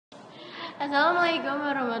Assalamualaikum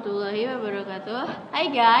warahmatullahi wabarakatuh. Hi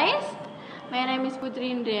guys, my name is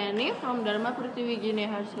Putri from Dharma Pertiwi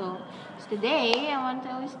Junior School. Today I want to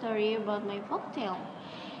tell a story about my folktale.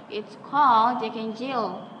 It's called Jack and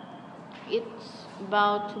Jill. It's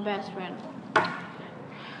about two best friends.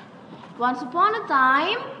 Once upon a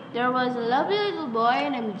time, there was a lovely little boy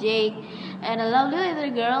named Jake and a lovely little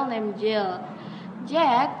girl named Jill.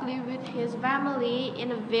 Jack lived with his family in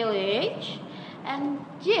a village, and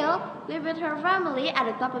Jill lived with her family at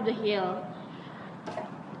the top of the hill.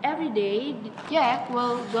 Every day, Jack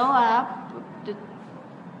will go up.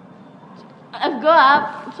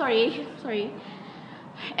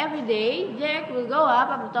 Every day, Jack will go up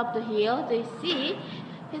the top of the hill to see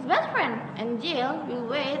his best friend, and Jill will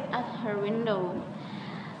wait at her window.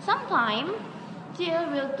 Sometimes, Jill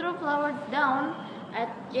will throw flowers down at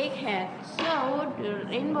Jake's head, so the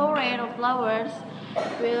rainbow rain of flowers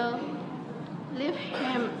will lift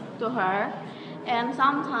him to her, and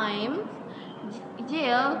sometimes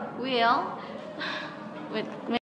Jill will wait.